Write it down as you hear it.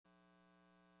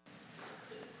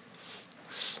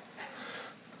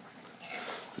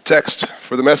text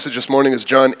for the message this morning is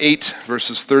John 8,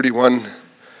 verses 31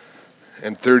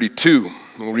 and 32.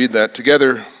 We'll read that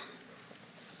together.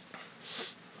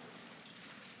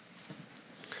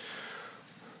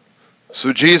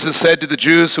 So Jesus said to the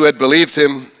Jews who had believed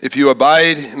him, "If you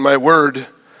abide in my word,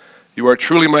 you are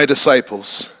truly my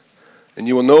disciples, and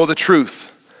you will know the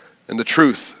truth, and the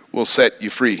truth will set you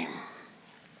free."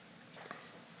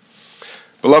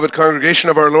 Beloved congregation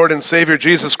of our Lord and Savior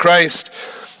Jesus Christ,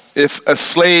 if a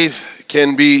slave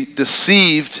can be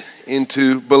deceived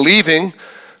into believing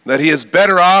that he is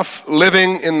better off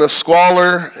living in the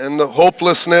squalor and the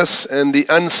hopelessness and the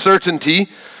uncertainty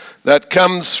that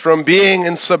comes from being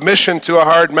in submission to a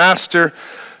hard master,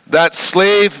 that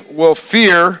slave will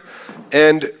fear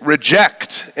and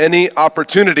reject any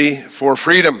opportunity for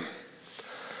freedom.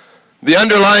 The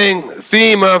underlying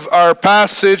theme of our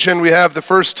passage, and we have the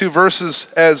first two verses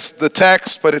as the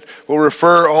text, but it will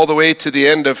refer all the way to the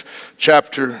end of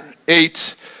chapter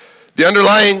 8. The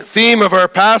underlying theme of our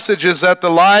passage is that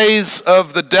the lies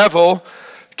of the devil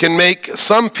can make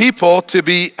some people to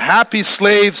be happy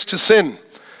slaves to sin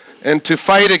and to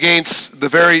fight against the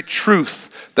very truth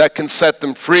that can set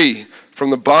them free from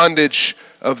the bondage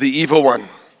of the evil one.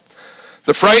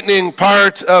 The frightening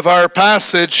part of our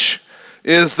passage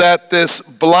is that this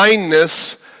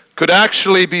blindness could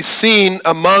actually be seen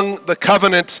among the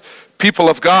covenant people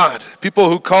of God, people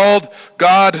who called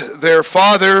God their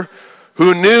Father,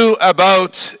 who knew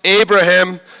about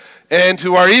Abraham, and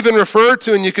who are even referred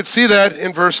to, and you could see that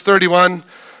in verse 31,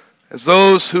 as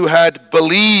those who had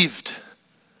believed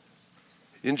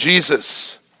in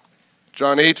Jesus.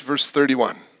 John 8, verse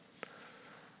 31.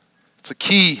 It's a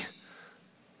key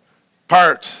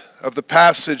part of the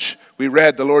passage we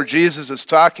read. The Lord Jesus is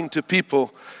talking to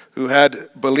people who had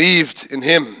believed in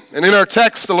him. And in our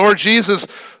text, the Lord Jesus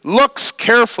looks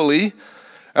carefully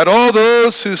at all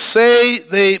those who say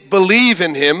they believe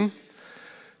in him,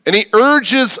 and he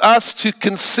urges us to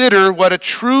consider what a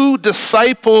true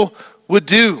disciple would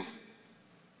do.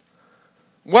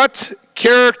 What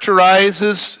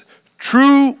characterizes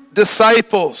true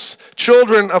disciples,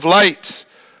 children of light,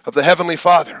 of the Heavenly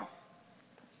Father?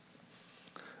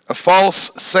 A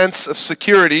false sense of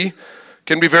security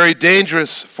can be very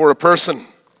dangerous for a person.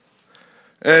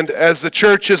 And as the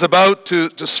church is about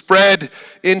to spread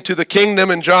into the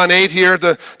kingdom in John 8 here,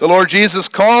 the Lord Jesus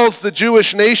calls the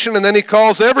Jewish nation, and then he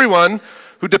calls everyone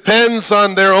who depends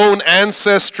on their own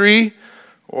ancestry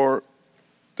or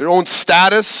their own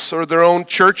status or their own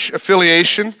church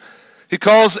affiliation. He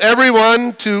calls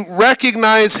everyone to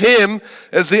recognize him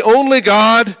as the only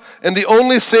God and the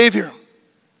only Savior.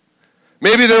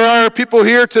 Maybe there are people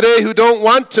here today who don't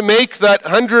want to make that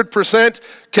 100%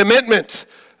 commitment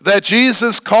that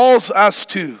Jesus calls us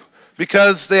to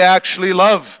because they actually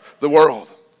love the world.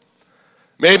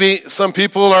 Maybe some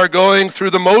people are going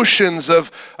through the motions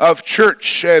of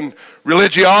church and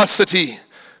religiosity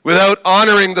without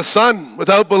honoring the Son,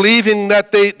 without believing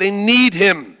that they need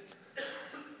him.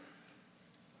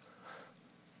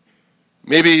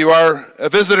 Maybe you are a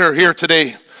visitor here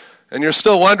today and you're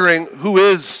still wondering, who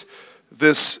is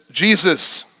this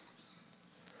Jesus?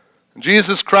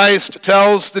 Jesus Christ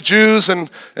tells the Jews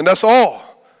and us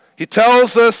all, he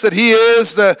tells us that he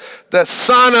is the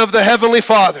Son of the Heavenly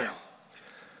Father,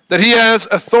 that he has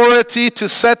authority to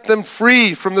set them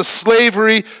free from the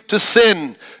slavery to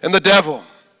sin and the devil.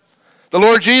 The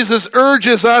Lord Jesus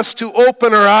urges us to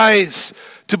open our eyes,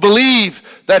 to believe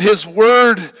that his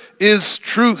word is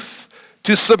truth,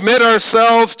 to submit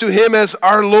ourselves to him as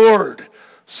our Lord,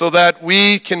 so that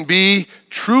we can be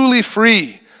truly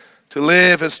free to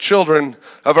live as children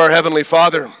of our Heavenly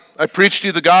Father. I preached to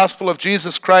you the gospel of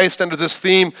Jesus Christ under this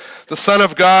theme. The Son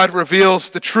of God reveals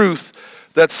the truth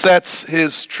that sets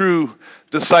his true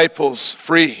disciples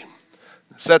free.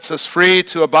 Sets us free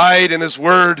to abide in his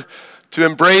word, to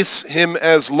embrace him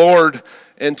as Lord,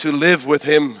 and to live with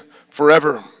him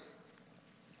forever.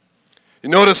 You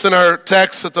notice in our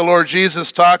text that the Lord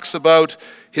Jesus talks about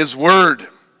his word.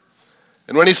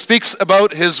 And when he speaks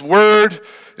about his word,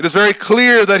 it is very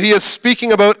clear that he is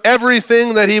speaking about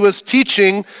everything that he was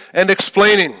teaching and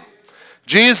explaining.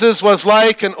 Jesus was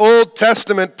like an Old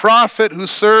Testament prophet who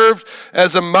served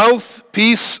as a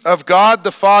mouthpiece of God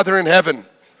the Father in heaven.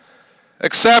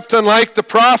 Except unlike the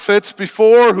prophets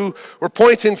before who were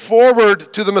pointing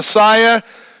forward to the Messiah,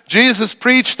 Jesus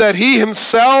preached that he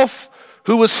himself,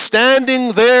 who was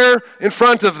standing there in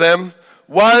front of them,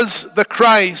 was the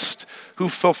Christ who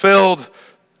fulfilled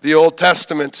the Old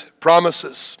Testament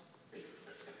promises.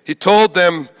 He told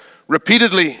them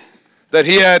repeatedly that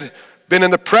he had been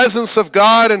in the presence of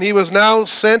God and he was now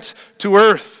sent to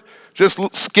earth Just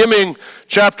skimming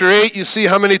chapter 8, you see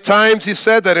how many times he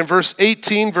said that in verse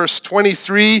 18, verse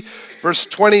 23, verse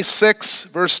 26,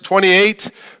 verse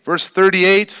 28, verse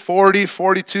 38, 40,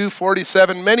 42,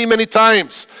 47, many, many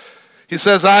times. He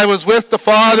says, I was with the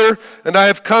Father and I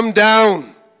have come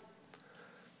down.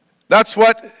 That's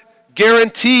what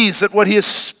guarantees that what he is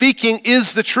speaking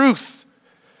is the truth.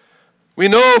 We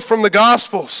know from the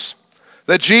Gospels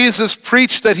that Jesus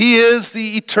preached that he is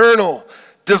the eternal,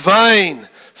 divine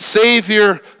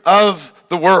Savior of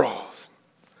the world.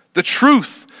 The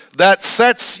truth that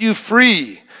sets you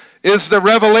free is the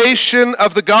revelation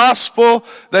of the gospel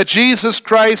that Jesus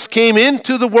Christ came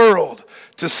into the world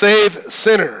to save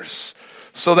sinners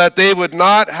so that they would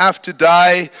not have to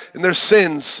die in their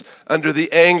sins under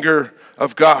the anger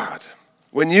of God.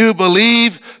 When you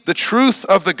believe the truth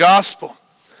of the gospel,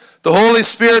 the Holy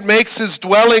Spirit makes his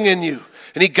dwelling in you,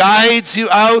 and he guides you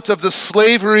out of the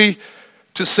slavery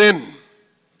to sin.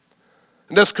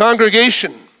 And as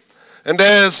congregation and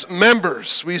as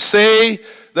members, we say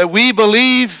that we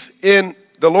believe in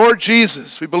the Lord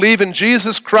Jesus. We believe in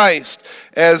Jesus Christ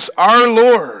as our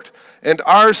Lord and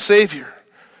our Savior.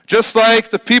 Just like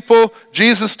the people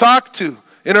Jesus talked to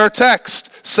in our text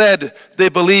said they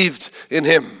believed in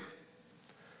him.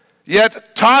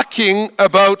 Yet talking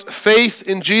about faith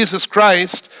in Jesus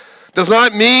Christ does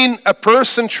not mean a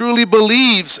person truly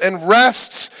believes and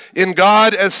rests in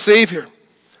God as Savior,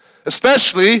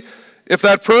 especially if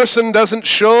that person doesn't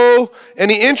show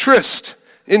any interest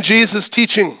in Jesus'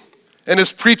 teaching and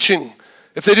his preaching,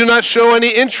 if they do not show any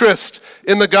interest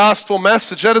in the gospel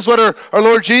message. That is what our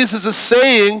Lord Jesus is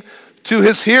saying to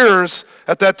his hearers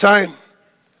at that time.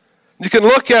 You can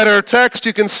look at our text,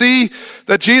 you can see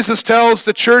that Jesus tells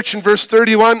the church in verse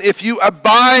 31, if you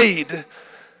abide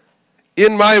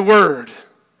in my word,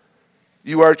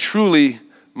 you are truly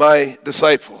my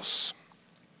disciples.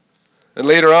 And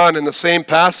later on in the same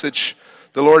passage,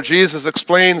 the Lord Jesus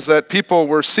explains that people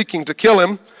were seeking to kill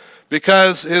him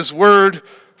because his word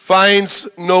finds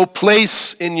no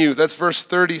place in you. That's verse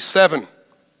 37.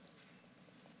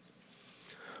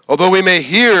 Although we may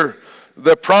hear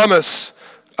the promise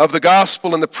of the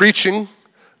gospel and the preaching,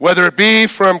 whether it be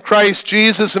from Christ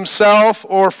Jesus himself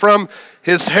or from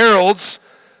his heralds,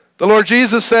 the Lord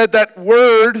Jesus said that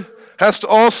word has to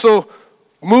also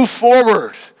move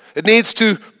forward. It needs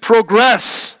to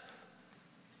progress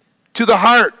to the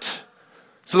heart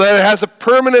so that it has a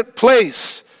permanent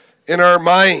place in our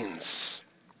minds.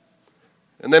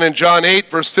 And then in John 8,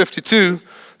 verse 52,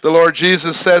 the Lord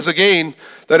Jesus says again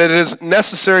that it is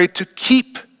necessary to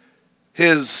keep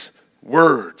his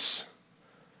words.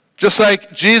 Just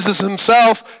like Jesus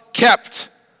himself kept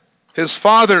his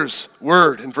Father's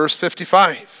word in verse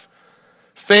 55.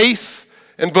 Faith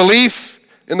and belief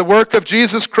in the work of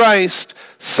Jesus Christ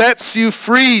sets you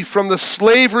free from the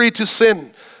slavery to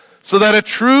sin, so that a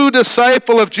true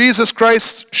disciple of Jesus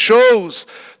Christ shows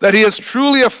that he is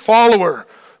truly a follower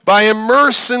by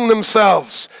immersing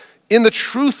themselves in the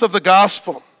truth of the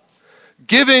gospel,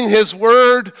 giving his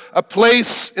word a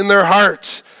place in their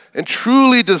heart, and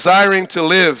truly desiring to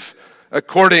live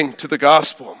according to the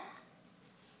gospel.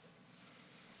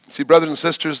 See, brothers and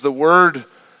sisters, the word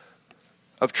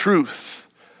of truth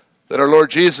that our Lord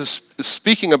Jesus is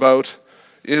speaking about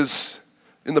is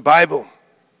in the Bible.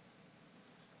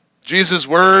 Jesus'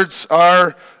 words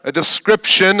are a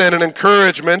description and an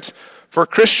encouragement for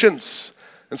Christians.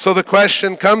 And so the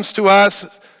question comes to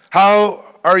us, how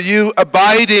are you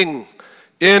abiding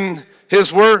in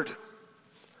his word?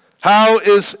 How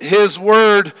is his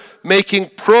word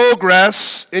making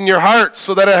progress in your heart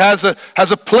so that it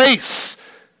has a place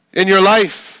in your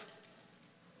life?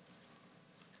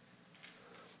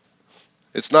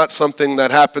 It's not something that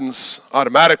happens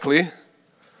automatically.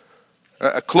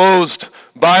 A closed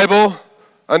Bible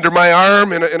under my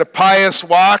arm in a pious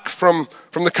walk from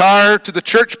the car to the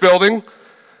church building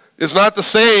is not the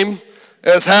same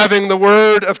as having the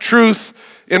word of truth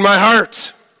in my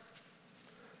heart.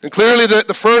 And clearly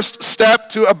the first step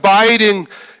to abiding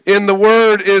in the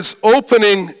word is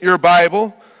opening your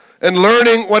Bible and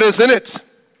learning what is in it.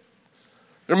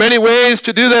 There are many ways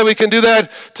to do that. We can do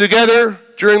that together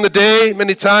during the day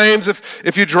many times.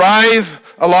 If you drive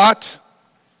a lot,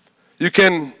 you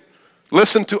can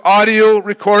listen to audio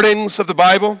recordings of the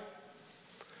Bible.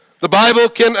 The Bible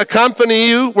can accompany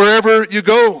you wherever you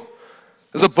go.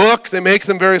 As a book, they make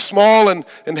them very small and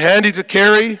handy to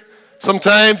carry.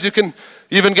 Sometimes you can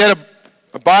even get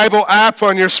a Bible app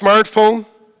on your smartphone.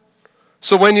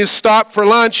 So when you stop for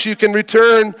lunch, you can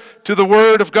return to the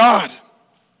Word of God.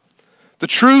 The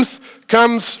truth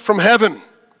comes from heaven.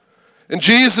 And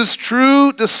Jesus'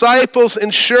 true disciples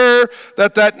ensure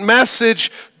that that message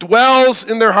dwells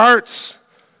in their hearts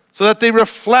so that they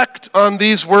reflect on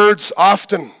these words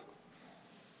often.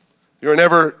 You are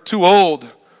never too old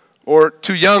or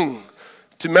too young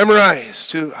to memorize,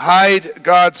 to hide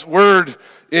God's word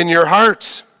in your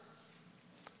heart.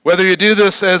 Whether you do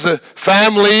this as a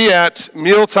family at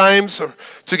meal times or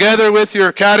together with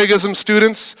your catechism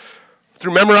students,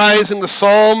 through memorizing the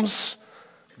Psalms,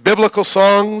 biblical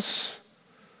songs,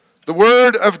 the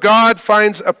Word of God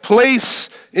finds a place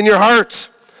in your heart.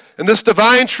 And this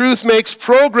divine truth makes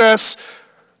progress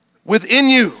within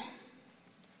you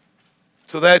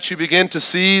so that you begin to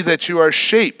see that you are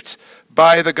shaped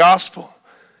by the gospel.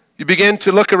 You begin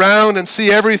to look around and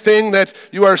see everything that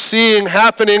you are seeing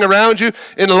happening around you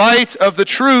in light of the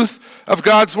truth of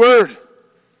God's Word.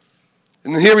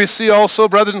 And here we see also,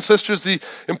 brothers and sisters, the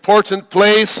important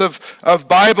place of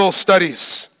Bible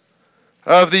studies,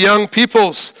 of the young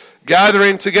people's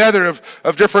gathering together,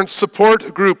 of different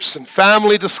support groups and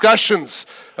family discussions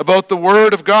about the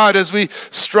Word of God as we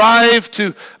strive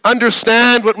to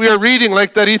understand what we are reading,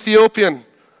 like that Ethiopian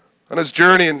on his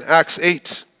journey in Acts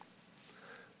 8.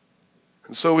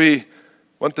 And so we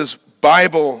want this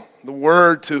Bible, the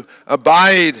Word, to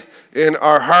abide in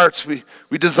our hearts. We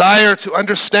desire to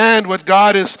understand what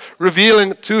God is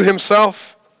revealing to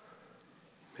himself.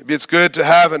 Maybe it's good to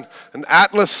have an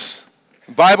atlas,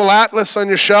 Bible atlas on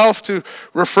your shelf to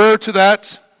refer to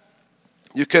that.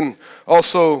 You can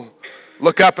also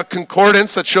look up a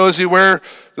concordance that shows you where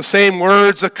the same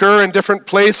words occur in different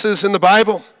places in the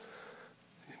Bible.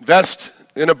 Invest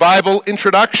in a Bible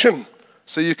introduction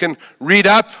so you can read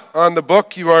up on the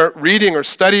book you are reading or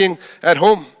studying at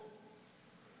home.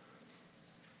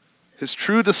 His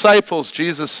true disciples,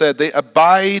 Jesus said, they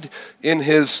abide in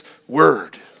his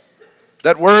word.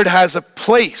 That word has a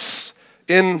place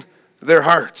in their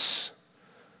hearts.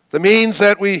 That means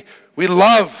that we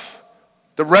love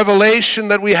the revelation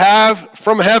that we have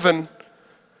from heaven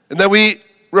and that we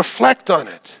reflect on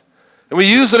it. And we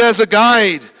use it as a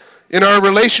guide in our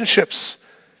relationships,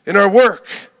 in our work,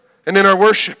 and in our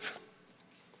worship.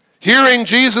 Hearing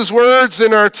Jesus' words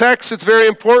in our text, it's very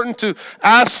important to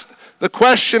ask the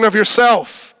question of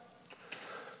yourself.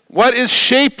 What is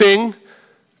shaping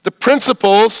the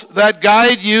principles that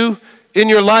guide you in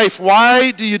your life?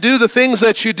 Why do you do the things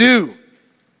that you do?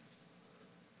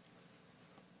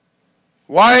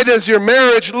 Why does your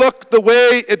marriage look the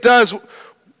way it does?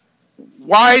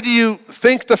 Why do you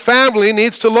think the family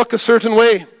needs to look a certain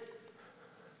way?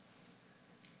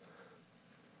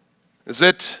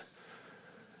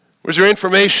 Where's your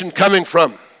information coming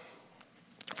from?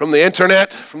 From the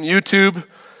internet, from YouTube,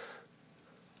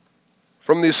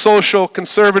 from these social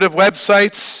conservative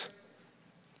websites,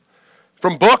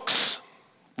 from books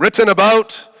written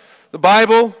about the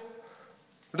Bible?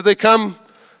 Or do they come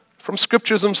from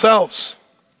scriptures themselves?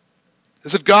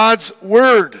 Is it God's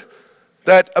word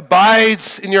that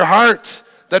abides in your heart,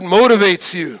 that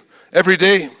motivates you every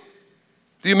day?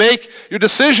 Do you make your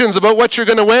decisions about what you're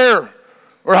going to wear,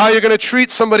 or how you're going to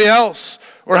treat somebody else,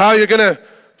 or how you're going to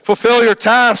fulfill your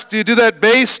task? Do you do that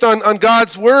based on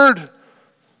God's word?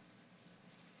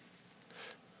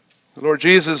 The Lord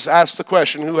Jesus asked the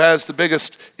question, who has the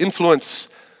biggest influence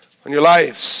on your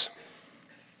lives?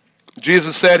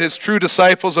 Jesus said his true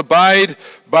disciples abide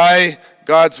by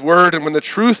God's word, and when the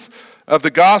truth of the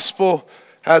gospel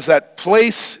has that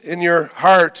place in your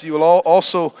heart, you will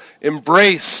also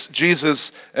embrace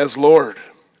Jesus as Lord.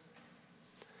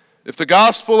 If the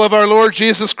gospel of our Lord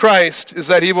Jesus Christ is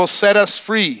that he will set us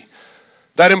free,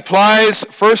 that implies,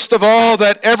 first of all,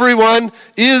 that everyone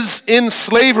is in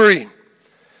slavery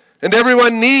and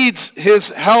everyone needs his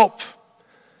help.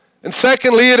 And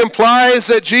secondly, it implies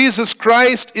that Jesus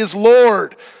Christ is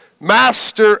Lord,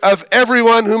 master of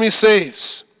everyone whom he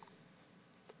saves.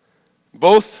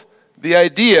 Both the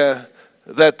idea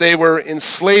that they were in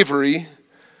slavery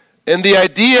and the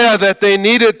idea that they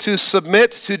needed to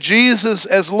submit to Jesus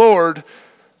as Lord,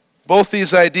 both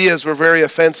these ideas were very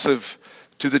offensive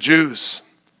to the Jews.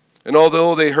 And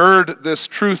although they heard this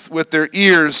truth with their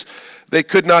ears, they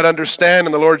could not understand.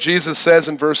 And the Lord Jesus says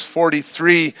in verse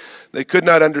 43, they could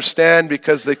not understand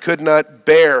because they could not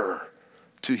bear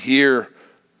to hear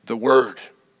the word.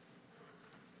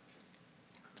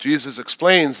 Jesus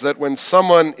explains that when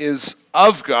someone is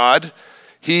of God,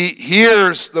 he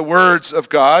hears the words of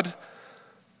God.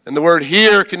 And the word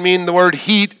hear can mean the word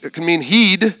heed. It can mean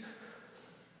heed.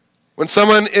 When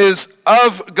someone is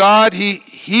of God, he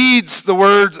heeds the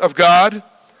word of God.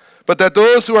 But that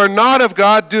those who are not of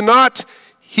God do not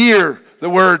hear the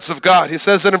words of God. He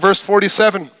says that in verse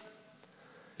 47.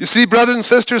 You see, brothers and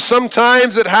sisters,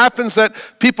 sometimes it happens that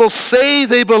people say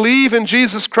they believe in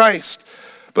Jesus Christ,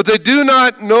 but they do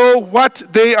not know what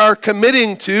they are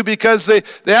committing to because they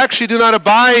actually do not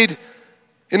abide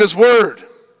in His Word.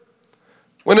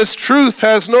 When His truth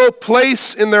has no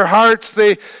place in their hearts,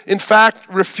 they in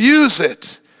fact refuse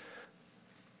it.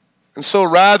 And so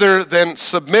rather than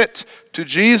submit to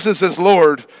Jesus as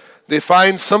Lord, they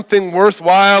find something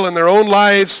worthwhile in their own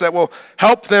lives that will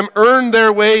help them earn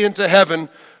their way into heaven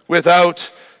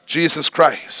without Jesus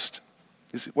Christ.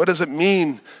 What does it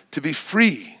mean to be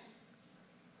free?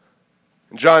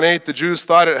 In John 8, the Jews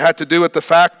thought it had to do with the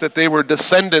fact that they were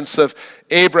descendants of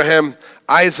Abraham,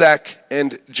 Isaac,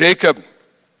 and Jacob,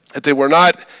 that they were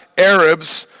not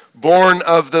Arabs born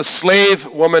of the slave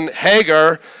woman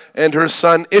Hagar and her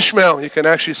son Ishmael. You can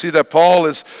actually see that Paul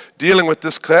is dealing with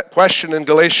this question in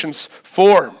Galatians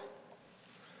 4.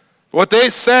 What they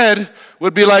said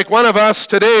would be like one of us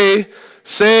today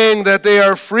saying that they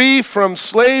are free from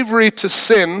slavery to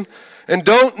sin and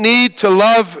don't need to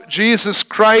love Jesus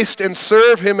Christ and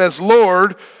serve Him as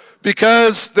Lord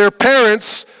because their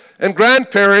parents and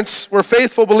grandparents were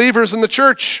faithful believers in the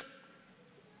church.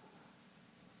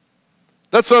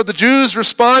 That's how the Jews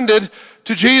responded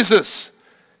to Jesus.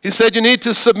 He said, you need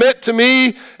to submit to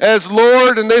me as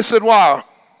Lord. And they said, wow,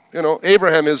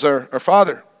 Abraham is our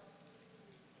father.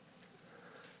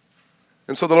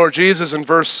 And so the Lord Jesus in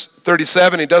verse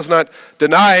 37, He does not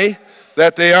deny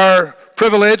that they are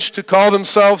privileged to call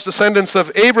themselves descendants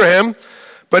of Abraham,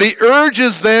 but He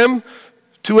urges them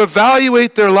to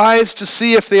evaluate their lives to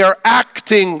see if they are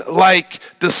acting like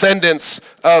descendants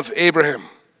of Abraham.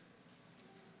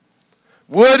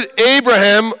 Would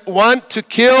Abraham want to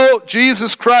kill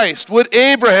Jesus Christ? Would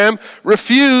Abraham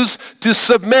refuse to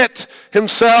submit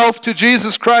himself to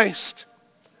Jesus Christ?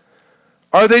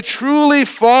 Are they truly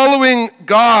following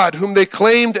God, whom they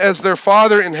claimed as their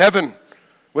Father in heaven,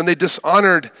 when they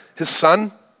dishonored His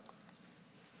Son?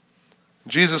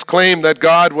 Jesus claimed that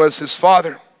God was His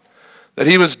Father, that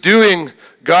He was doing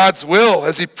God's will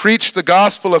as He preached the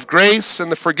gospel of grace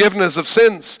and the forgiveness of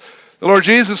sins. The Lord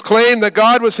Jesus claimed that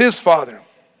God was His Father.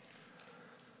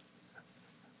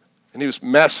 And His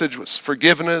message was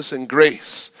forgiveness and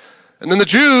grace. And then the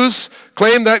Jews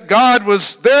claimed that God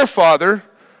was their Father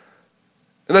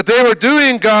and that they were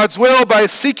doing God's will by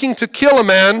seeking to kill a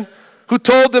man who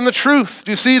told them the truth.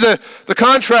 Do you see the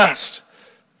contrast?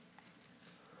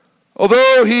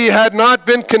 Although He had not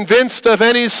been convinced of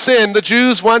any sin, the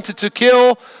Jews wanted to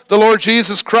kill the Lord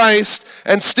Jesus Christ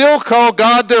and still call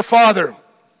God their Father.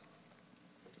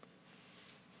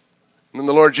 And then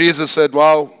the Lord Jesus said,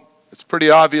 well, it's pretty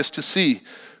obvious to see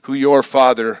who your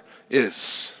Father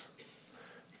is.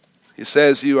 He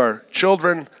says, you are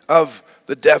children of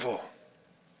the devil.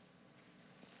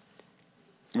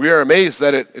 We are amazed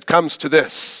that it comes to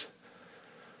this.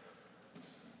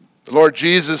 The Lord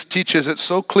Jesus teaches it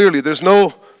so clearly. There's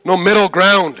no middle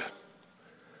ground.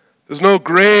 There's no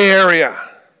gray area.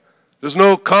 There's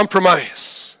no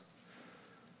compromise.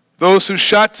 Those who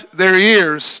shut their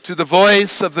ears to the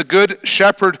voice of the Good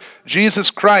Shepherd,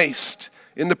 Jesus Christ,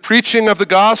 in the preaching of the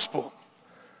gospel,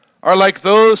 are like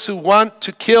those who want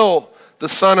to kill the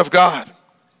Son of God.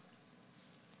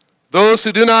 Those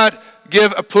who do not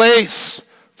give a place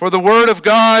for the Word of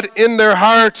God in their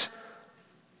heart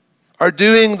are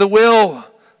doing the will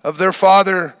of their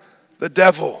father, the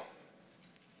devil.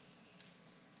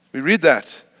 We read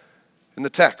that in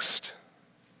the text.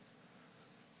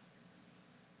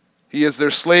 He is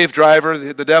their slave driver.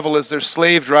 The devil is their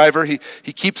slave driver. He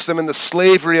keeps them in the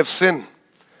slavery of sin.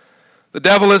 The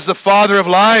devil is the father of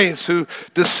lies who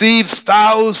deceives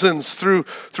thousands through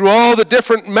all the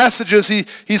different messages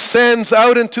he sends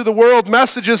out into the world,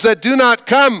 messages that do not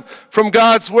come from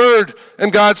God's word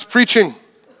and God's preaching.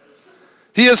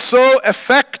 He is so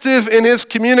effective in his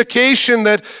communication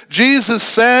that Jesus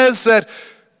says that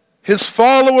his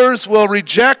followers will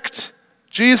reject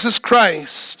Jesus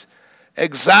Christ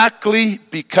exactly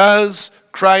because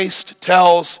Christ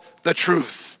tells the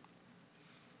truth.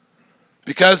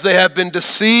 Because they have been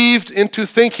deceived into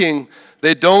thinking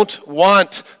they don't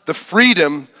want the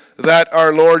freedom that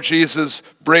our Lord Jesus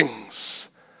brings.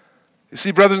 You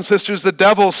see, brothers and sisters, the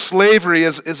devil's slavery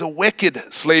is a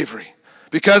wicked slavery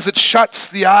because it shuts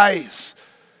the eyes.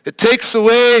 It takes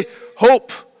away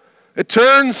hope. It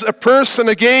turns a person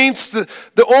against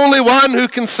the only one who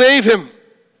can save him.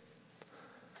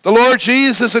 The Lord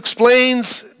Jesus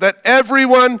explains that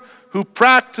everyone who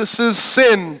practices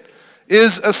sin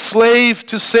is a slave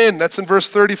to sin. That's in verse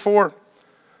 34.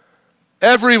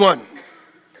 Everyone,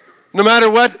 no matter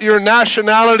what your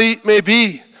nationality may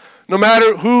be, no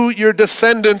matter who your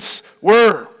descendants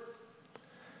were.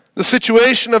 The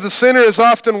situation of the sinner is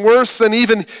often worse than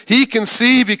even he can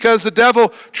see, because the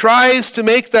devil tries to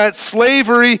make that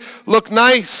slavery look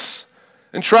nice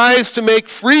and tries to make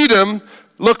freedom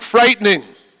look frightening.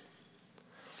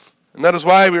 And that is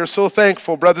why we are so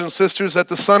thankful, brothers and sisters, that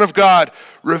the Son of God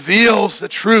reveals the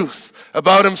truth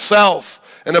about himself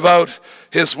and about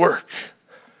his work.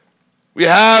 We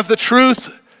have the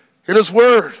truth in his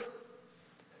word.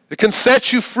 It can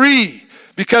set you free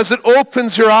because it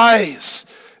opens your eyes.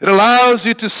 It allows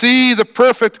you to see the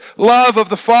perfect love of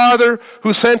the Father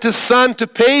who sent his Son to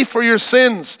pay for your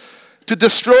sins, to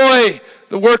destroy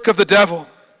the work of the devil.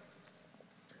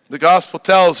 The gospel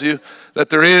tells you that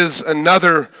there is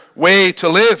another way to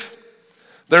live.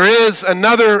 There is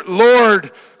another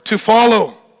Lord to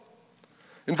follow.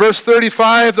 In verse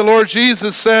 35, the Lord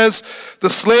Jesus says, "The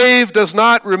slave does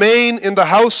not remain in the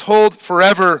household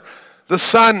forever. The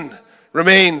son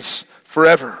remains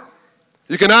forever."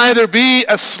 You can either be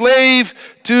a slave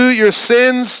to your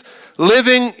sins,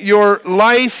 living your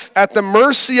life at the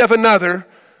mercy of another,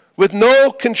 with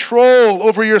no control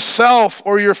over yourself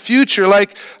or your future,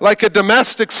 like a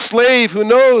domestic slave who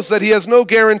knows that he has no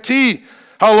guarantee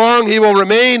how long he will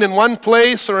remain in one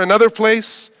place or another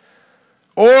place.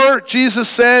 Or, Jesus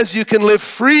says, you can live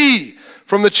free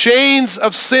from the chains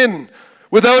of sin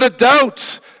without a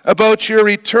doubt about your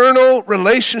eternal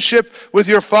relationship with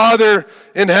your Father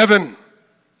in heaven,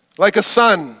 like a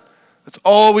son that's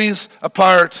always a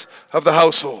part of the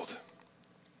household.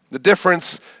 The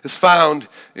difference is found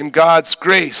in God's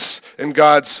grace and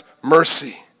God's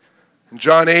mercy. In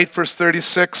John 8, verse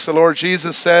 36, the Lord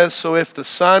Jesus says, "So if the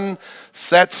Son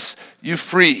sets you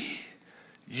free,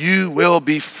 you will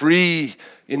be free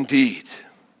indeed."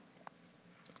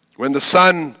 When the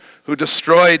Son who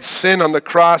destroyed sin on the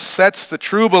cross sets the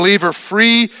true believer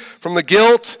free from the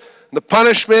guilt and the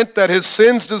punishment that his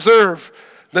sins deserve,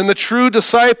 then the true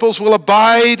disciples will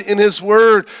abide in his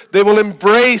word. They will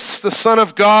embrace the Son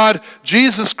of God,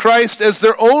 Jesus Christ, as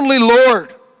their only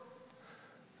Lord,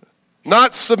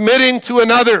 not submitting to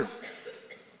another,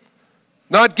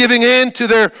 not giving in to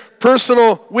their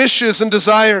personal wishes and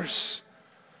desires.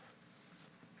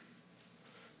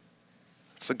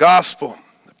 It's the gospel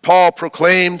that Paul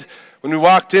proclaimed when we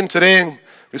walked in today, and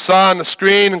we saw on the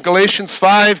screen in Galatians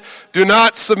 5, "Do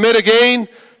not submit again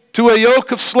to a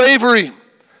yoke of slavery.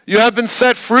 You have been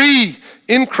set free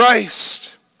in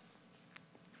Christ."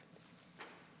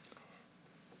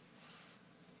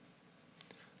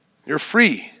 You're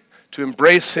free to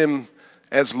embrace him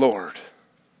as Lord.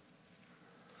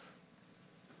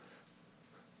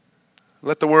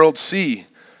 Let the world see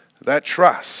that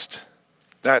trust,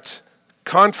 that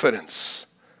confidence.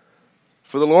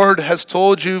 For the Lord has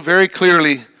told you very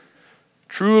clearly,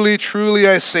 "Truly, truly,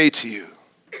 I say to you,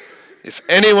 if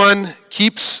anyone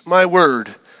keeps my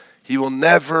word, he will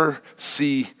never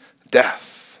see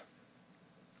death."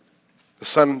 The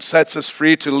Son sets us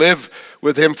free to live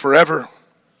with him forever.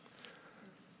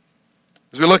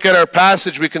 As we look at our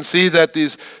passage, we can see that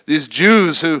these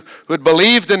Jews who had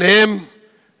believed in him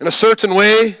in a certain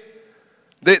way,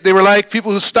 they were like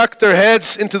people who stuck their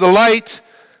heads into the light,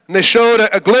 and they showed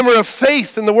a glimmer of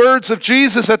faith in the words of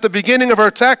Jesus at the beginning of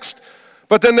our text.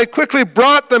 But then they quickly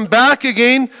brought them back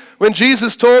again when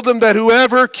Jesus told them that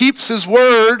whoever keeps his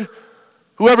word,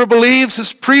 whoever believes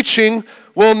his preaching,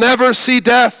 will never see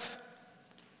death.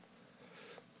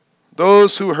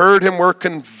 Those who heard him were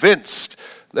convinced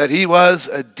that he was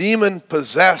a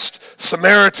demon-possessed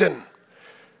Samaritan,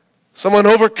 someone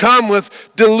overcome with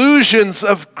delusions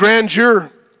of grandeur.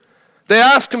 They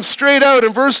asked him straight out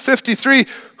in verse 53,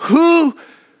 who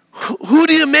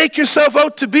do you make yourself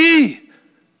out to be?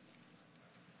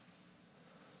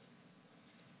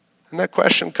 And that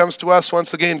question comes to us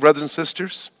once again, brothers and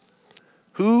sisters.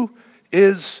 Who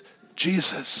is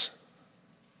Jesus?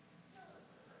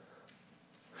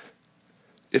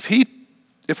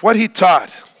 If what he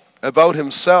taught about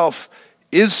himself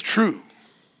is true,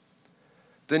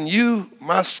 then you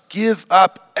must give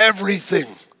up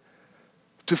everything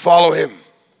to follow him.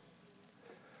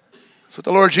 That's what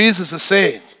the Lord Jesus is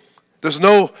saying. There's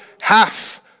no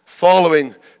half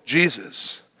following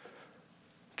Jesus.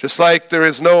 Just like there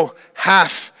is no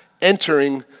half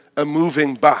entering a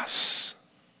moving bus.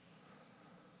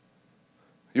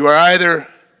 You are either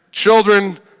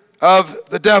children of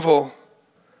the devil,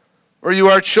 or you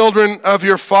are children of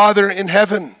your Father in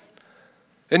heaven.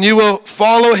 And you will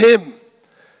follow him.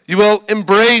 You will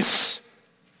embrace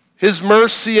his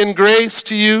mercy and grace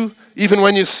to you, even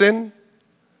when you sin.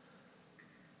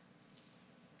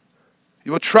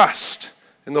 You will trust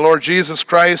in the Lord Jesus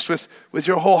Christ with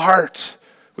your whole heart,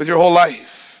 with your whole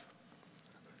life.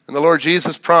 And the Lord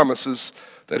Jesus promises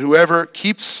that whoever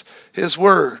keeps his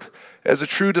word as a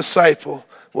true disciple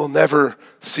will never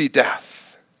see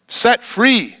death. Set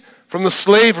free from the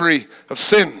slavery of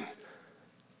sin,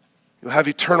 you'll have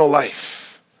eternal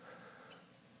life.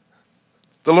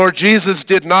 The Lord Jesus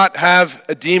did not have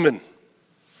a demon.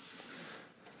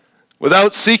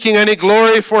 Without seeking any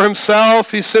glory for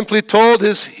himself, he simply told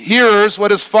his hearers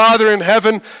what his Father in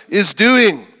heaven is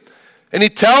doing. And he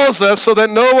tells us so that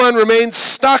no one remains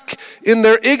stuck in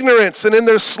their ignorance and in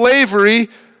their slavery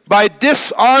by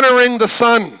dishonoring the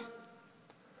Son.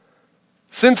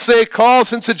 Since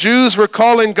the Jews were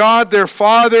calling God their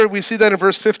Father, we see that in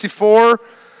verse 54,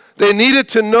 they needed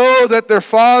to know that their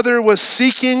Father was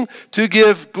seeking to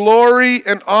give glory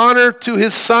and honor to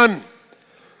his Son,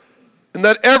 and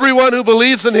that everyone who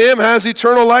believes in him has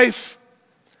eternal life.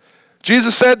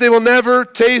 Jesus said they will never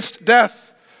taste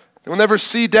death. They will never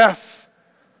see death.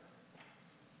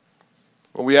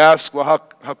 Well, we ask, how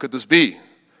could this be?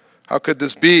 How could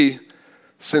this be,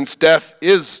 since death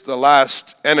is the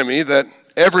last enemy that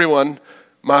everyone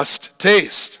must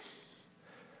taste?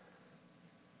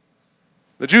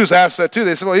 The Jews asked that too.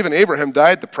 They said, well, even Abraham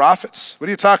died, the prophets. What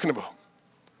are you talking about?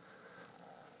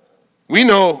 We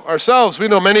know ourselves, we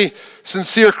know many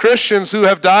sincere Christians who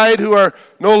have died who are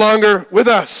no longer with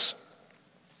us.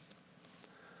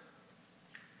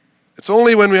 It's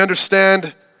only when we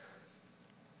understand,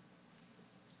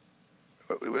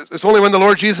 it's only when the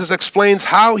Lord Jesus explains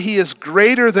how he is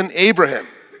greater than Abraham,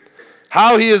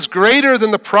 how he is greater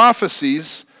than the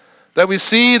prophecies, that we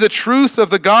see the truth of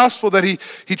the gospel, that he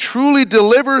truly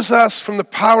delivers us from the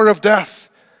power of death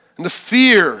and the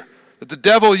fear that the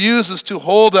devil uses to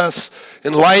hold us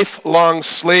in lifelong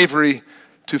slavery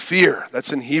to fear.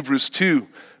 That's in Hebrews 2,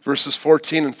 verses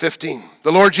 14 and 15.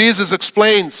 The Lord Jesus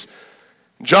explains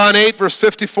in John 8, verse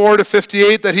 54 to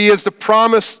 58, that he is the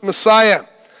promised Messiah,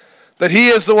 that he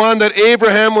is the one that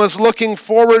Abraham was looking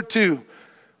forward to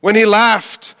when he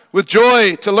laughed with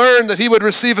joy to learn that he would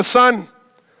receive a son.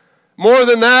 More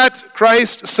than that,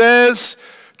 Christ says,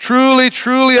 truly,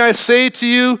 truly, I say to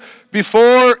you,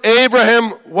 before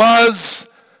Abraham was,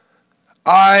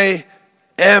 I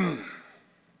am.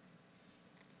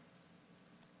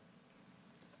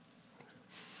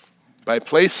 By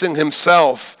placing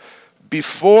himself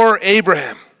before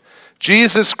Abraham,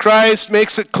 Jesus Christ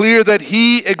makes it clear that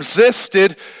he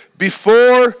existed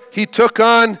before he took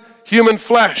on human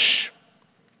flesh.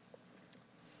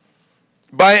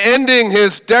 By ending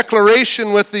his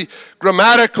declaration with the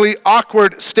grammatically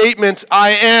awkward statement,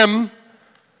 I am,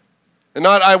 and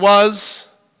not I was,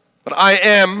 but I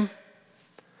am,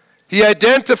 he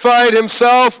identified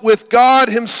himself with God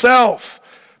himself,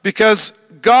 because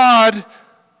God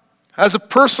has a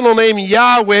personal name,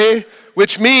 Yahweh,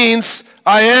 which means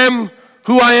I am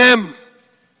who I am.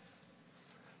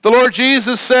 The Lord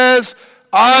Jesus says,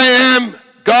 I am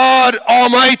God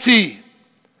Almighty.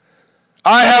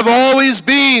 I have always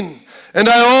been, and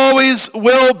I always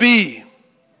will be.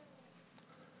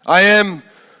 I am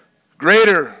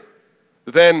greater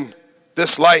than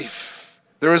this life.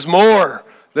 There is more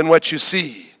than what you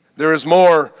see. There is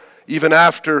more even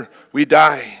after we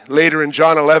die. Later in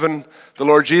John 11, the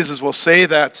Lord Jesus will say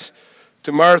that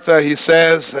to Martha. He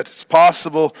says that it's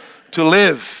possible to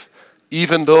live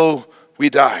even though we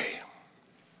die.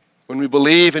 When we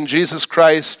believe in Jesus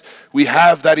Christ, we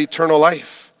have that eternal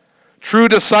life. True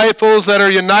disciples that are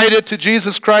united to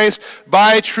Jesus Christ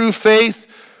by true faith,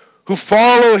 who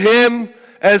follow him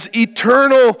as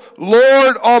eternal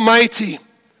Lord Almighty.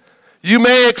 You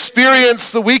may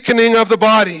experience the weakening of the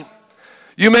body.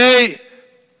 You may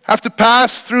have to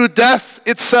pass through death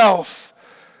itself,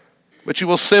 but you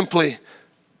will simply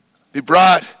be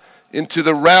brought into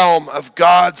the realm of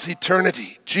God's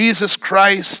eternity. Jesus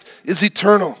Christ is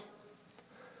eternal.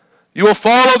 You will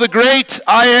follow the great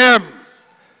I am,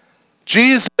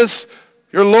 Jesus,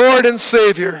 your Lord and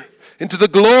Savior, into the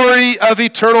glory of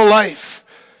eternal life.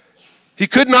 He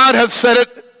could not have said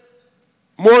it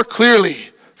more clearly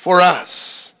for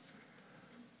us.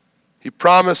 He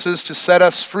promises to set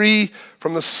us free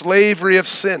from the slavery of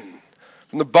sin,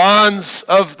 from the bonds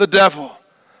of the devil,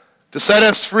 to set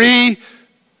us free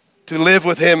to live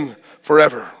with him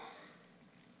forever.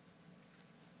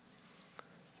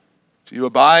 Do you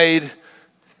abide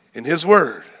in his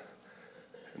word?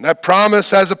 And that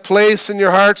promise has a place in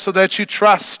your heart so that you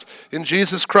trust in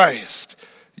Jesus Christ.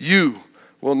 You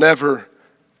will never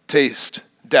taste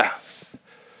death.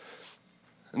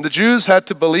 And the Jews had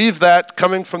to believe that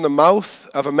coming from the mouth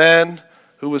of a man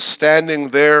who was standing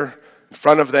there in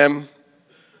front of them.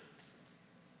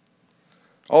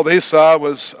 All they saw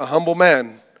was a humble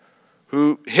man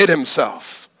who hid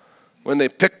himself when they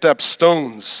picked up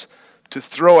stones to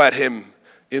throw at him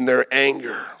in their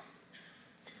anger.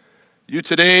 You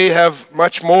today have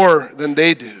much more than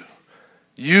they do.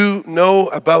 You know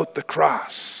about the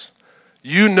cross.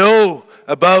 You know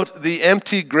about the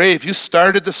empty grave. You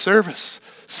started the service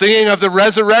singing of the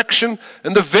resurrection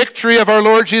and the victory of our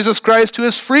Lord Jesus Christ, who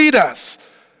has freed us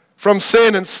from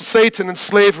sin and Satan and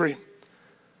slavery.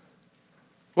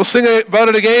 We'll sing about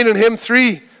it again in hymn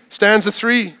 3, stanza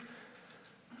 3.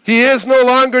 He is no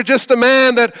longer just a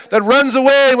man that runs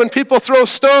away when people throw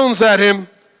stones at him.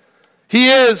 He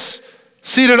is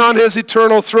seated on his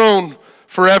eternal throne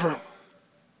forever.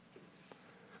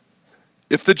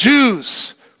 If the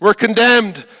Jews were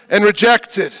condemned and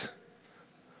rejected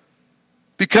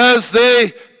because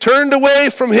they turned away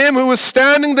from him who was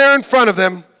standing there in front of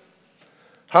them,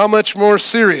 how much more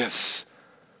serious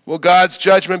will God's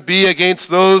judgment be against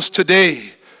those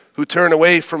today who turn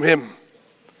away from him?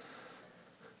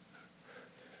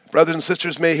 Brothers and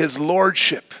sisters, may his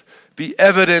lordship be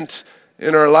evident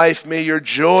in our life. May your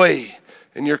joy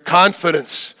and your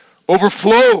confidence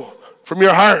overflow from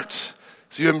your heart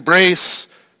as you embrace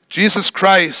Jesus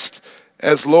Christ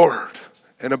as Lord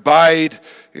and abide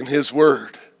in his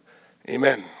word.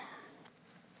 Amen.